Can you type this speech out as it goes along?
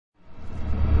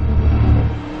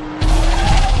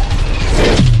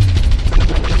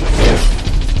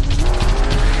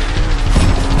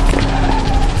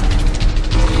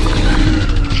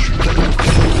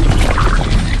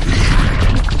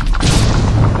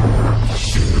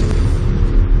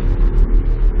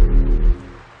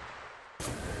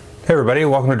everybody,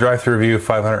 welcome to Drive Thru Review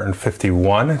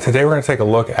 551. Today we're going to take a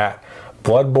look at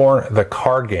Bloodborne, the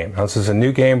card game. Now, this is a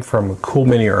new game from Cool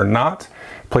Mini or Not.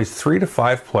 It plays 3 to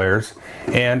 5 players,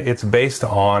 and it's based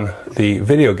on the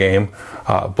video game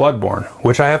Bloodborne,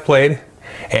 which I have played,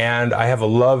 and I have a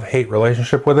love-hate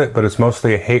relationship with it, but it's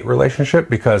mostly a hate relationship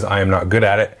because I am not good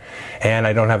at it, and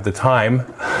I don't have the time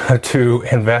to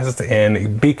invest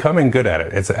in becoming good at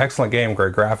it. It's an excellent game,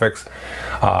 great graphics,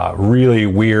 really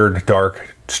weird,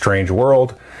 dark, strange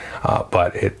world,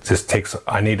 but it just takes,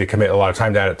 I need to commit a lot of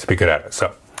time to it to be good at it.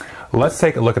 So let's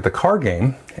take a look at the card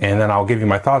game, and then I'll give you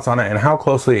my thoughts on it and how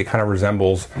closely it kind of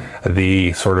resembles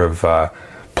the sort of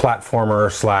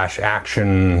platformer slash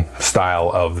action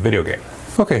style of the video game.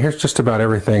 Okay, here's just about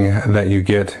everything that you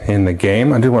get in the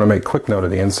game. I do want to make a quick note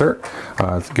of the insert.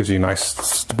 It gives you nice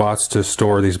spots to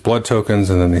store these blood tokens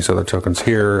and then these other tokens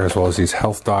here, as well as these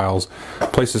health dials,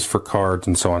 places for cards,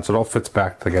 and so on. So it all fits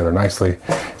back together nicely.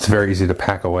 It's very easy to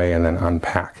pack away and then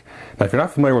unpack. Now, if you're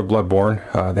not familiar with Bloodborne,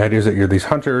 the idea is that you're these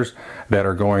hunters that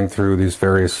are going through these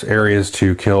various areas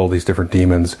to kill these different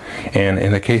demons. And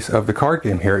in the case of the card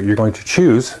game here, you're going to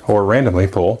choose or randomly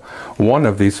pull one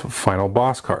of these final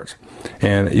boss cards.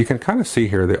 And you can kind of see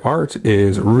here the art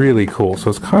is really cool. So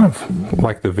it's kind of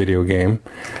like the video game,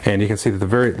 and you can see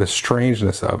the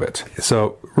strangeness of it.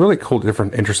 So really cool,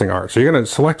 different, interesting art. So you're going to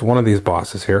select one of these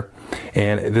bosses here,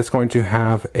 and it's going to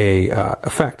have a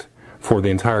effect for the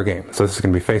entire game. So this is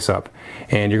going to be face up,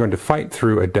 and you're going to fight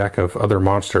through a deck of other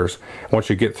monsters.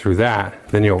 Once you get through that,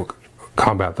 then you'll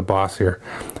combat the boss here.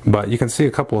 But you can see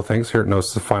a couple of things here.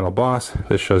 Notice the final boss.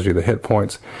 This shows you the hit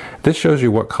points. This shows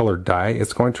you what colored die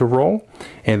it's going to roll,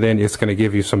 and then it's going to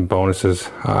give you some bonuses,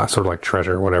 sort of like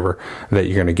treasure or whatever, that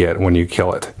you're going to get when you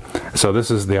kill it. So this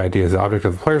is the idea. The object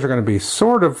of the players are going to be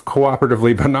sort of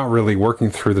cooperatively, but not really, working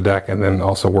through the deck and then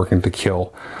also working to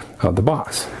kill the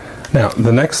boss. Now,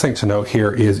 the next thing to note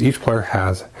here is each player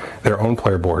has their own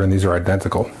player board, and these are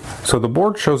identical. So the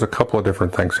board shows a couple of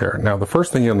different things here. Now, the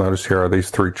first thing you'll notice here are these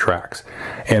 3 tracks.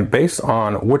 And based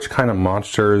on which kind of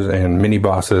monsters and mini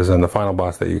bosses and the final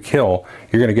boss that you kill,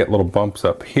 you're going to get little bumps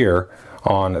up here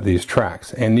on these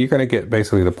tracks. And you're going to get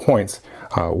basically the points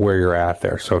where you're at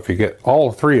there. So if you get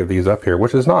all 3 of these up here,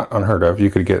 which is not unheard of,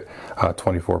 you could get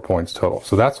 24 points total.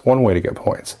 So that's one way to get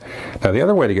points. Now, the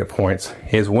other way to get points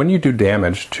is when you do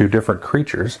damage to different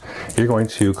creatures, you're going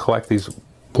to collect these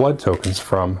blood tokens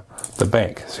from the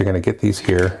bank. So you're going to get these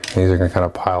here, and these are going to kind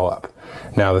of pile up.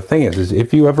 Now, the thing is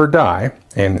if you ever die,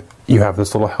 and you have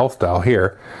this little health dial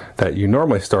here that you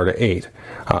normally start at 8,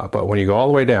 but when you go all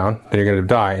the way down, then you're going to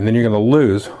die, and then you're going to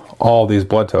lose all these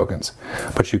blood tokens.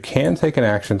 But you can take an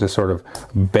action to sort of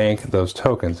bank those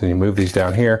tokens, and you move these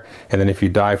down here, and then if you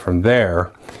die from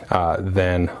there,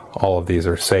 then all of these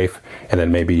are safe, and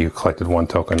then maybe you collected 1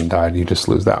 token and died, you just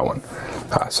lose that one.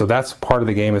 So that's part of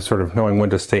the game, is sort of knowing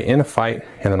when to stay in a fight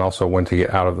and then also when to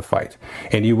get out of the fight.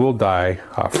 And you will die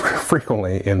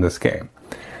frequently in this game.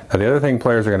 Now, the other thing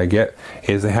players are going to get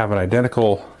is they have an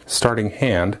identical starting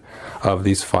hand of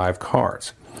these 5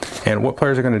 cards. And what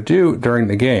players are going to do during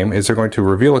the game is they're going to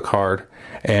reveal a card,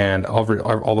 and all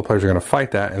the players are going to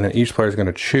fight that, and then each player is going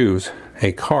to choose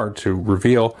a card to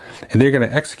reveal, and they're going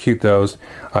to execute those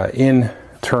in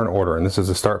turn order. And this is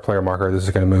a start player marker. This is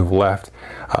going to move left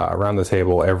around the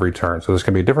table every turn. So there's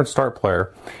going to be a different start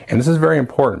player, and this is very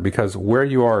important because where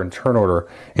you are in turn order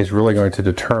is really going to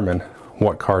determine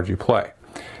what card you play.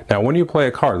 Now, when you play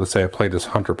a card, let's say I played this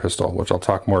hunter pistol, which I'll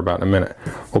talk more about in a minute.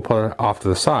 We'll put it off to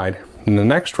the side. In the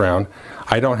next round,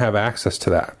 I don't have access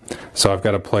to that. So I've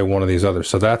got to play one of these others.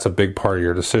 So that's a big part of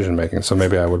your decision making. So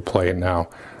maybe I would play now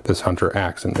this hunter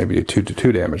axe and maybe do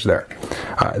 2 damage there.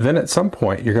 Then at some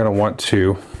point, you're going to want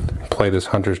to play this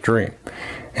hunter's dream.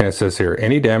 And it says here,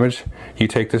 any damage you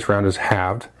take this round is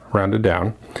halved, rounded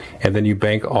down, and then you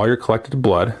bank all your collected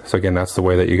blood. So again, that's the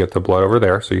way that you get the blood over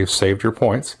there. So you've saved your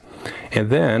points. And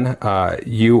then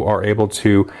you are able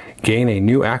to gain a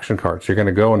new action card. So you're going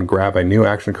to go and grab a new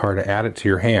action card and add it to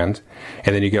your hand,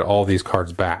 and then you get all these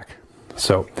cards back.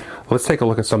 So let's take a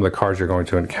look at some of the cards you're going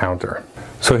to encounter.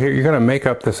 So here you're going to make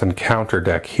up this encounter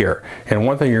deck here. And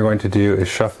one thing you're going to do is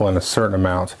shuffle in a certain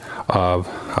amount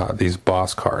of these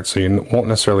boss cards. So you won't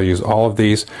necessarily use all of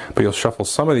these, but you'll shuffle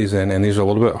some of these in, and these are a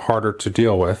little bit harder to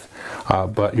deal with.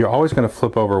 But you're always going to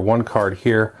flip over one card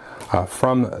here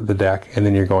from the deck, and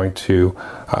then you're going to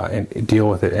deal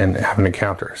with it and have an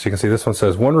encounter. So you can see this one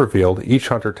says, when revealed, each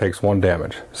hunter takes 1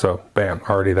 damage. So bam,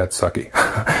 already that's sucky.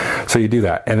 So you do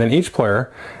that. And then each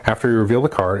player, after you reveal the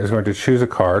card, is going to choose a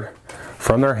card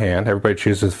from their hand. Everybody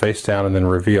chooses face down and then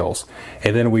reveals.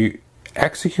 And then we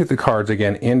execute the cards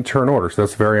again in turn order. So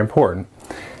that's very important.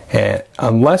 and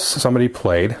unless somebody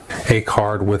played a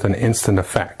card with an instant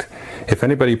effect. If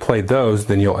anybody played those,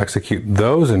 then you'll execute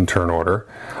those in turn order.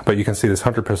 But you can see this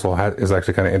Hunter Pistol is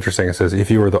actually kind of interesting. It says,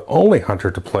 if you were the only hunter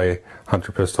to play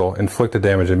Hunter Pistol, inflict a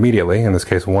damage immediately, in this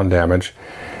case 1 damage,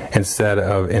 instead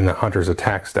of in the hunter's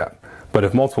attack step. But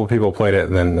if multiple people played it,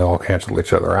 then they'll cancel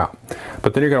each other out.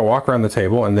 But then you're going to walk around the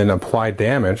table and then apply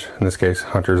damage. In this case,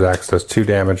 Hunter's Axe does 2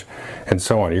 damage, and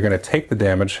so on. You're going to take the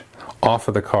damage off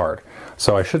of the card.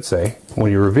 So I should say,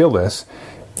 when you reveal this,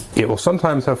 it will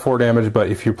sometimes have 4 damage, but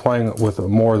if you're playing with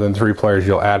more than 3 players,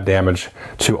 you'll add damage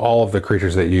to all of the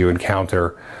creatures that you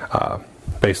encounter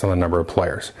based on the number of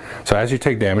players. So as you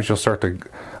take damage, you'll start to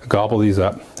gobble these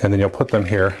up, and then you'll put them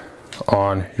here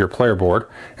on your player board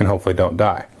and hopefully don't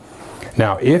die.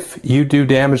 Now, if you do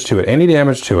damage to it, any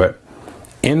damage to it,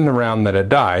 in the round that it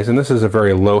dies, and this is a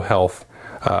very low health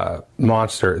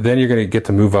monster, then you're going to get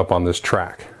to move up on this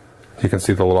track. You can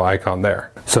see the little icon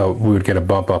there. So we would get a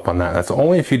bump up on that. That's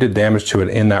only if you did damage to it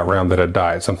in that round that it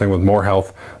died. Something with more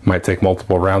health might take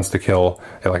multiple rounds to kill,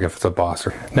 like if it's a boss.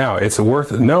 Now, it's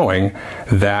worth knowing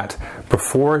that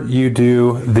before you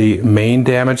do the main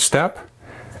damage step,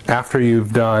 after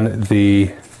you've done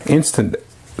the instant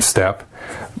step,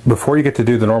 before you get to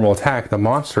do the normal attack, the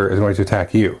monster is going to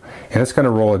attack you. And it's going to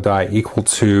roll a die equal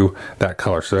to that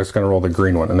color. So it's going to roll the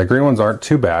green one. And the green ones aren't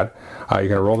too bad. You're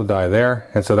going to roll the die there.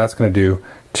 And so that's going to do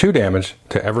 2 damage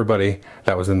to everybody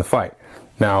that was in the fight.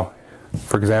 Now,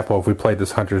 for example, if we played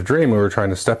this Hunter's Dream, we were trying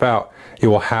to step out, you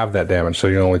will have that damage. So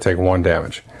you only take 1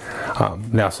 damage.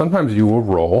 Now, sometimes you will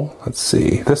roll, let's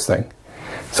see, this thing.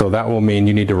 So that will mean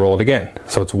you need to roll it again.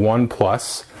 So it's 1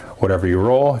 plus whatever you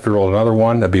roll. If you roll another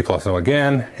 1, that'd be +1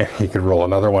 again, and you could roll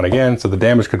another 1 again, so the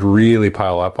damage could really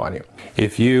pile up on you.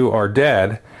 If you are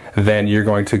dead, then you're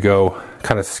going to go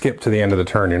kind of skip to the end of the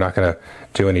turn. You're not going to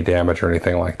do any damage or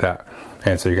anything like that.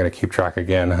 And so you're going to keep track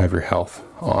again of your health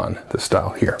on this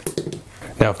style here.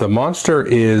 Now, if the monster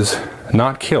is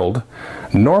not killed,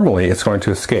 normally it's going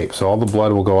to escape. So all the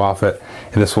blood will go off it,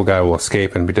 and this guy will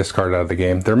escape and be discarded out of the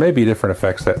game. There may be different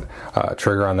effects that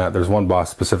trigger on that. There's one boss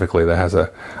specifically that has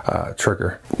a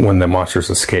trigger when the monsters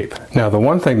escape. Now, the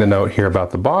one thing to note here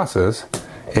about the bosses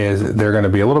is they're going to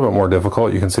be a little bit more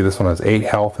difficult. You can see this one has 8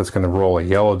 health. It's going to roll a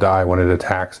yellow die when it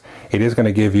attacks. It is going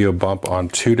to give you a bump on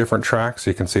 2 different tracks.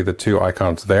 You can see the 2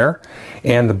 icons there.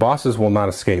 And the bosses will not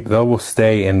escape. They will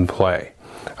stay in play.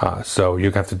 So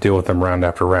you have to deal with them round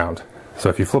after round. So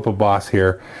if you flip a boss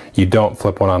here, you don't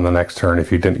flip one on the next turn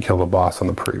if you didn't kill the boss on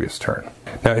the previous turn.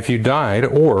 Now, if you died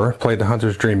or played the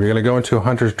Hunter's Dream, you're going to go into a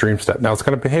Hunter's Dream step. Now, it's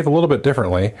going to behave a little bit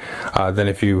differently than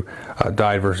if you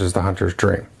died versus the Hunter's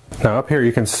Dream. Now, up here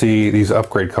you can see these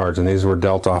upgrade cards, and these were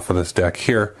dealt off of this deck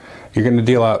here. You're going to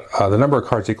deal out the number of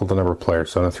cards equal to the number of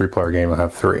players. So in a 3-player game, you'll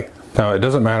have 3. Now, it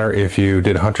doesn't matter if you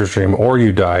did Hunter's Dream or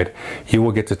you died, you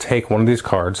will get to take one of these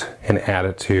cards and add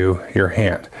it to your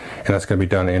hand. And that's going to be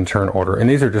done in turn order. And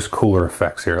these are just cooler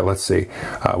effects here. Let's see.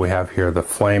 We have here the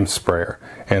Flame Sprayer.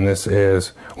 And this is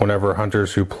whenever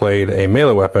hunters who played a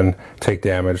melee weapon take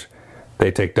damage,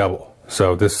 they take double.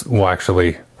 So this will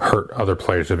actually hurt other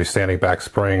players. You'll be standing back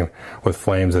spraying with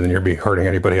flames, and then you'll be hurting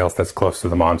anybody else that's close to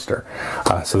the monster.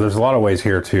 So there's a lot of ways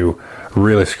here to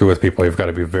really screw with people. You've got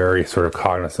to be very sort of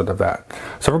cognizant of that.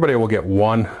 So everybody will get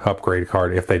 1 upgrade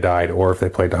card if they died or if they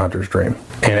played the Hunter's Dream.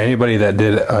 And anybody that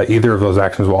did either of those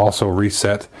actions will also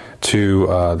reset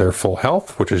to their full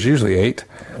health, which is usually 8.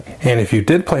 And if you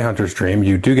did play Hunter's Dream,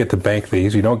 you do get to bank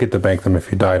these. You don't get to bank them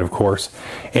if you died, of course.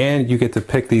 And you get to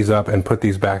pick these up and put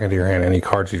these back into your hand, any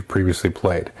cards you've previously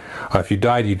played. If you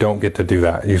died, you don't get to do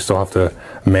that. You still have to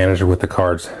manage it with the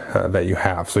cards that you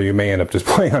have. So you may end up just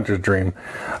playing Hunter's Dream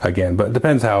again, but it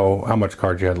depends how much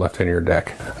cards you had left in your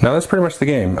deck. Now, that's pretty much the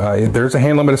game. There's a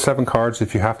hand limit of 7 cards.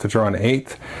 If you have to draw an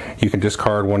 8th, you can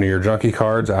discard one of your junkie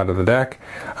cards out of the deck,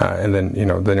 and then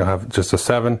then you'll have just a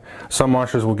 7. Some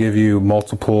monsters will give you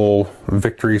multiple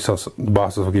victories, so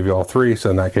bosses will give you all 3. So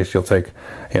in that case, you'll take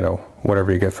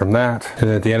whatever you get from that. And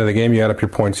then at the end of the game, you add up your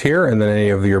points here, and then any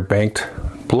of your banked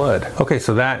blood. Okay,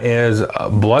 so that is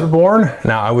Bloodborne.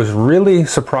 Now, I was really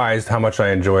surprised how much I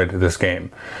enjoyed this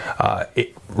game.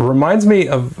 It reminds me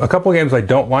of a couple of games I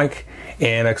don't like,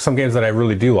 and some games that I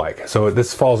really do like. So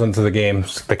this falls into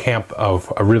the camp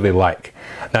of I really like.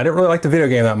 Now, I didn't really like the video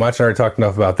game that much. I already talked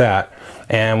enough about that.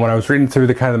 And when I was reading through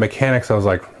the kind of the mechanics, I was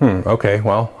like, okay,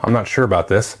 well, I'm not sure about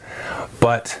this.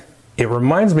 But it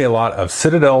reminds me a lot of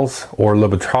Citadels or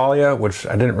Libertalia, which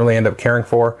I didn't really end up caring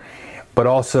for, but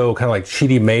also kind of like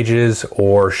Cheaty Mages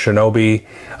or Shinobi,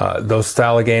 those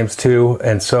style of games too.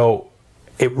 And so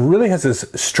it really has this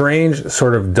strange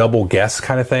sort of double guess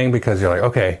kind of thing, because you're like,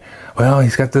 okay, well,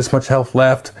 he's got this much health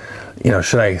left. You know,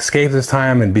 should I escape this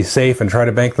time and be safe and try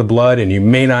to bank the blood? And you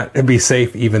may not be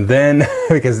safe even then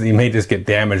because you may just get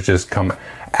damage just come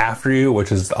after you,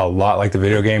 which is a lot like the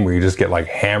video game where you just get like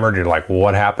hammered. You're like,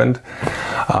 what happened?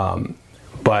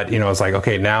 But, you know, it's like,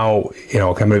 okay, now, you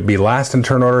know, I'm going to be last in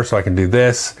turn order, so I can do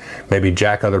this, maybe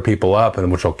jack other people up,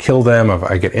 and which will kill them. If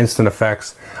I get instant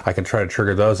effects, I can try to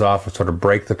trigger those off and sort of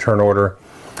break the turn order.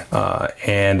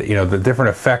 And, you know, the different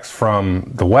effects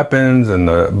from the weapons and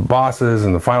the bosses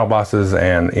and the final bosses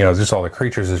and, you know, just all the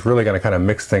creatures is really going to kind of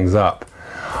mix things up.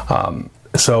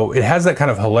 So it has that kind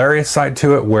of hilarious side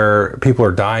to it where people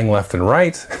are dying left and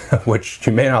right, which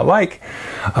you may not like,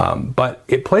 but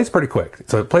it plays pretty quick.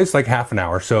 So it plays like half an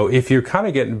hour. So if you're kind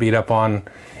of getting beat up on,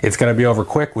 it's going to be over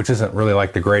quick, which isn't really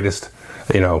like the greatest,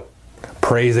 you know,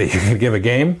 praise that you can give a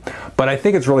game, but I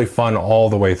think it's really fun all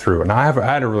the way through, and I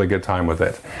had a really good time with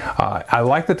it. I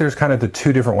like that there's kind of the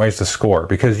two different ways to score,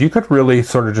 because you could really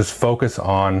sort of just focus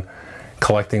on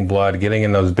collecting blood, getting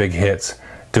in those big hits,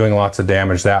 doing lots of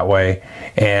damage that way,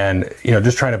 and, you know,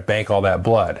 just trying to bank all that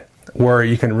blood. Where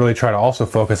you can really try to also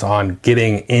focus on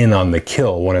getting in on the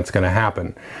kill when it's going to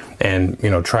happen, and, you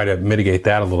know, try to mitigate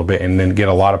that a little bit and then get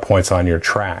a lot of points on your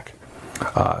track.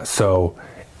 So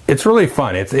it's really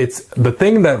fun. It's the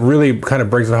thing that really kind of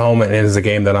brings it home, and is a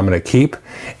game that I'm going to keep,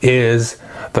 is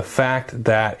the fact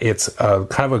that it's a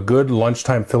kind of a good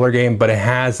lunchtime filler game, but it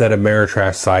has that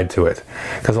Ameritrash side to it,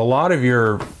 because a lot of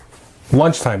your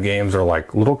lunchtime games are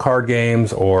like little card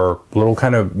games or little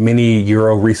kind of mini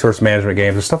Euro resource management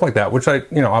games and stuff like that, which I,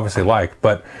 you know, obviously like,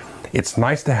 but it's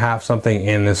nice to have something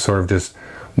in this sort of just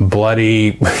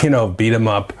bloody, you know, beat 'em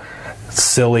up,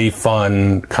 silly,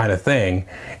 fun kind of thing,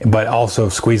 but also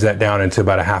squeeze that down into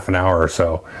about a half an hour or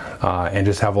so, and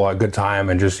just have a lot of good time,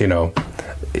 and just, you know,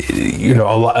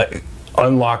 a lot,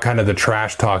 unlock kind of the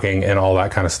trash talking and all that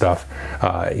kind of stuff,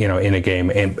 you know, in a game,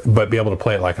 but be able to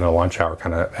play it like in a lunch hour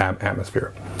kind of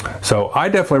atmosphere. So I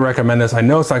definitely recommend this. I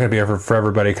know it's not going to be for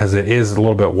everybody, because it is a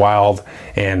little bit wild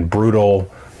and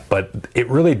brutal, but it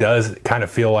really does kind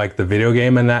of feel like the video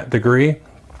game in that degree.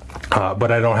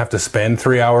 But I don't have to spend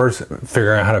 3 hours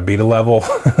figuring out how to beat a level,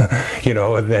 you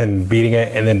know, and then beating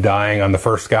it and then dying on the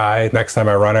first guy next time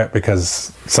I run it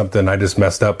because something I just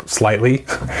messed up slightly.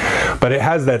 But it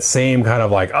has that same kind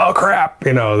of like, oh crap,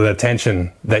 you know, the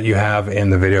tension that you have in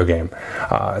the video game.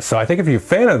 So I think if you're a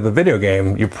fan of the video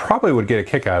game, you probably would get a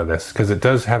kick out of this, because it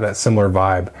does have that similar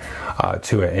vibe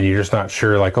to it, and you're just not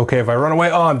sure, like, okay, if I run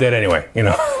away, oh, I'm dead anyway, you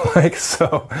know. Like,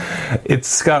 so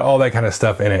it's got all that kind of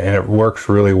stuff in it, and it works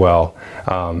really well.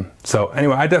 So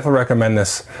anyway, I definitely recommend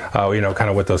this, you know, kind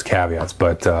of with those caveats,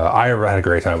 but I had a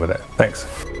great time with it. Thanks.